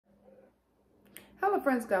Hello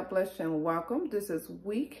friends, God bless you and welcome. This is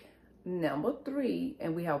week number 3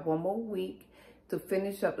 and we have one more week to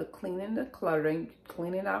finish up the cleaning, the cluttering,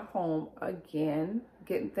 cleaning our home again,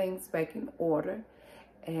 getting things back in order.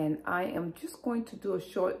 And I am just going to do a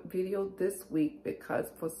short video this week because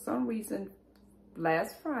for some reason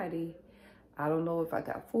last Friday, I don't know if I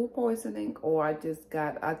got food poisoning or I just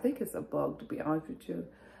got, I think it's a bug, to be honest with you.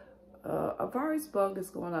 A virus bug is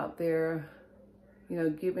going out there, you know,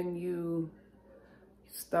 giving you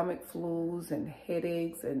stomach flus and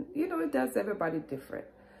headaches, and you know, it does everybody different.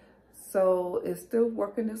 So it's still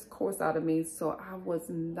working this course out of me, so I was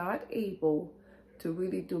not able to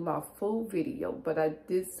really do my full video, but I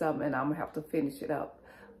did some and I'm gonna have to finish it up.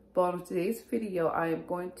 But on today's video, I am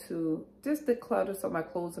going to just declutter some of my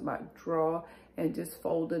clothes in my drawer and just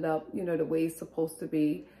fold it up, you know, the way it's supposed to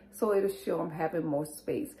be, so it'll show I'm having more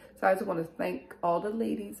space. So I just want to thank all the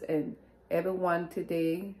ladies and everyone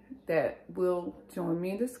today that will join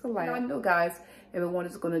me in this collab. I know, guys, everyone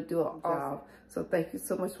is going to do a job. So thank you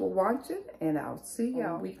so much for watching, and I'll see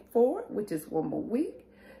y'all week 4, which is one more week.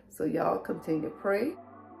 So y'all continue to pray.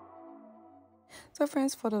 So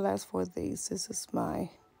friends, for the last 4 days, this is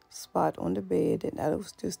my spot on the bed, and I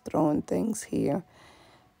was just throwing things here.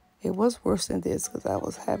 It was worse than this because I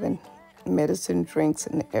was having medicine, drinks,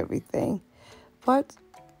 and everything. But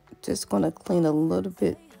just going to clean a little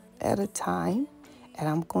bit at a time, and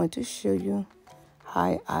I'm going to show you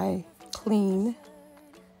how I clean,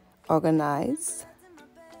 organize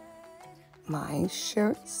my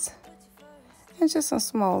shirts, and just some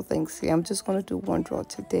small things here. I'm just going to do one drawer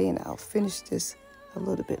today, and I'll finish this a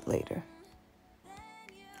little bit later.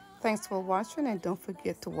 Thanks for watching, and don't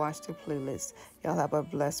forget to watch the playlist. Y'all have a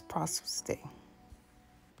blessed, prosperous day.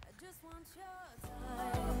 I just want your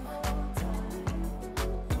time.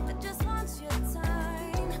 I just want your time,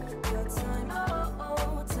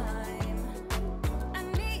 oh, time. I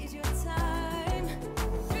need your time.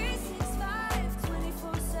 365,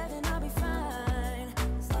 24/7, I'll be fine,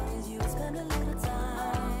 as long as you spend a little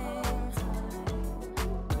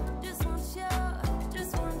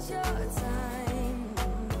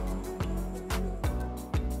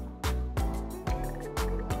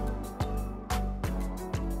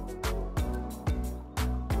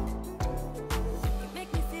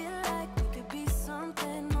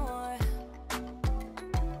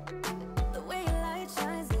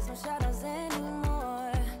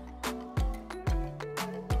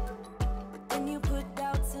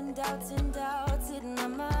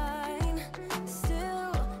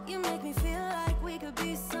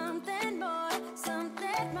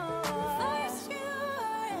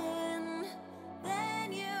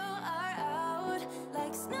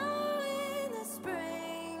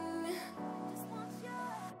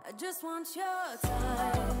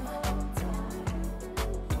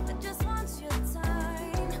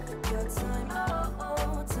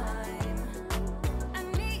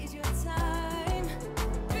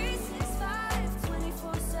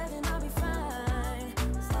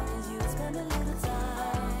time.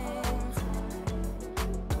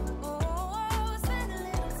 Oh, spend a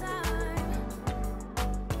little time.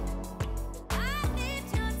 I need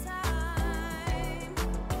your time.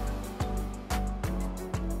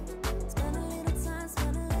 Spend a little time,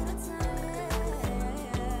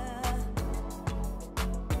 yeah.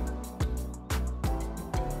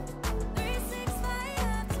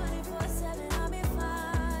 365, 24/7, I'll be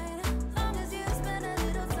fine, as long as you spend a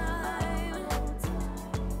little time.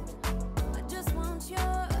 I just want your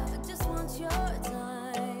time.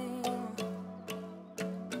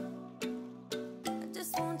 I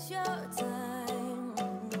just want your time.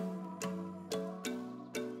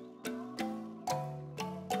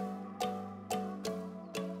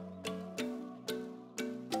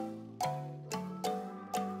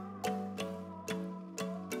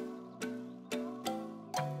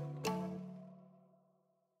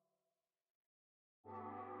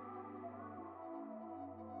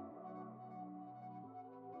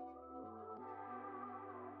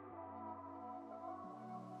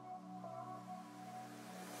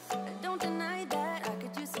 Don't deny that I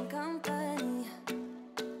could use some company.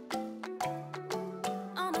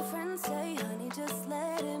 All my friends say, honey, just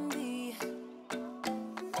let him be.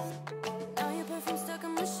 Now your perfume stuck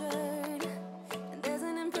on my shirt, and there's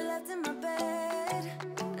an empty left in my bed.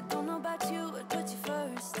 I don't know about you, but put you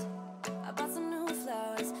first. I bought some new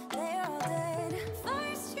flowers, they're all dead.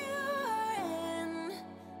 First you are in,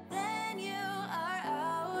 then you are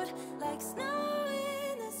out, like snow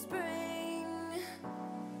in the spring.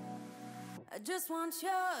 I just want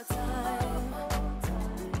your time.